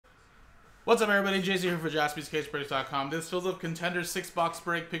What's up, everybody? JC here for JaspysCaseBreaks.com. This fills up Contenders 6-box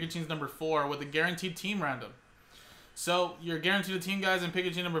break, Pick Your Teams number 4 with a guaranteed team random. So, you're guaranteed a team, guys, in Pick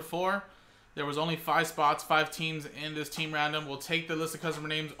Your Team number 4. There was only 5 spots, 5 teams in this team random. We'll take the list of customer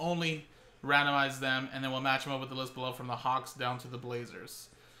names, only randomize them, and then we'll match them up with the list below from the Hawks down to the Blazers.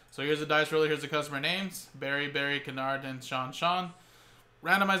 So here's the dice roller. Here's the customer names. Barry, Kennard, and Sean.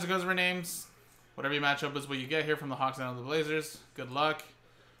 Randomize the customer names. Whatever you match up is what you get here from the Hawks down to the Blazers. Good luck.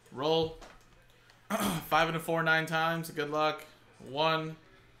 Roll. 5 and a 4, 9 times. Good luck. 1,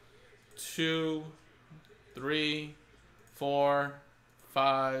 2, 3, 4,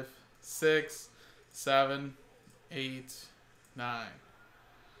 5, 6, 7, 8, 9.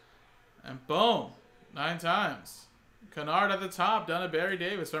 And boom. 9 times. Kennard at the top, down to Barry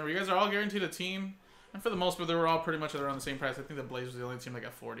Davis. Remember, you guys are all guaranteed a team. And for the most part, they were all pretty much around the same price. I think the Blazers was the only team that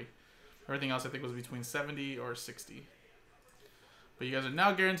got 40. Everything else, I think, was between 70 or 60. But you guys are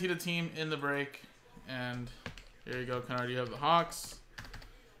now guaranteed a team in the break. And here you go, Kennard. You have the Hawks.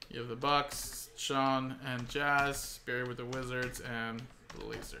 You have the Bucks, Sean, and Jazz. Barry with the Wizards and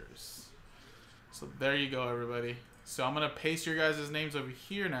Blazers. So there you go, everybody. So I'm going to paste your guys' names over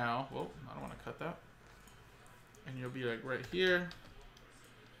here now. Whoa, I don't want to cut that. And you'll be like right here.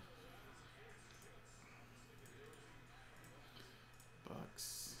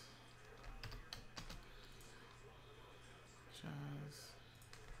 Bucks. Jazz.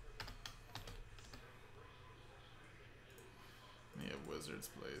 And you have Wizards,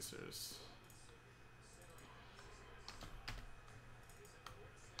 Blazers.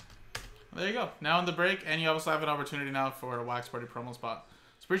 There you go. Now in the break, and you also have an opportunity now for a Wax Party promo spot.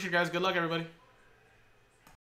 So appreciate you guys. Good luck, everybody.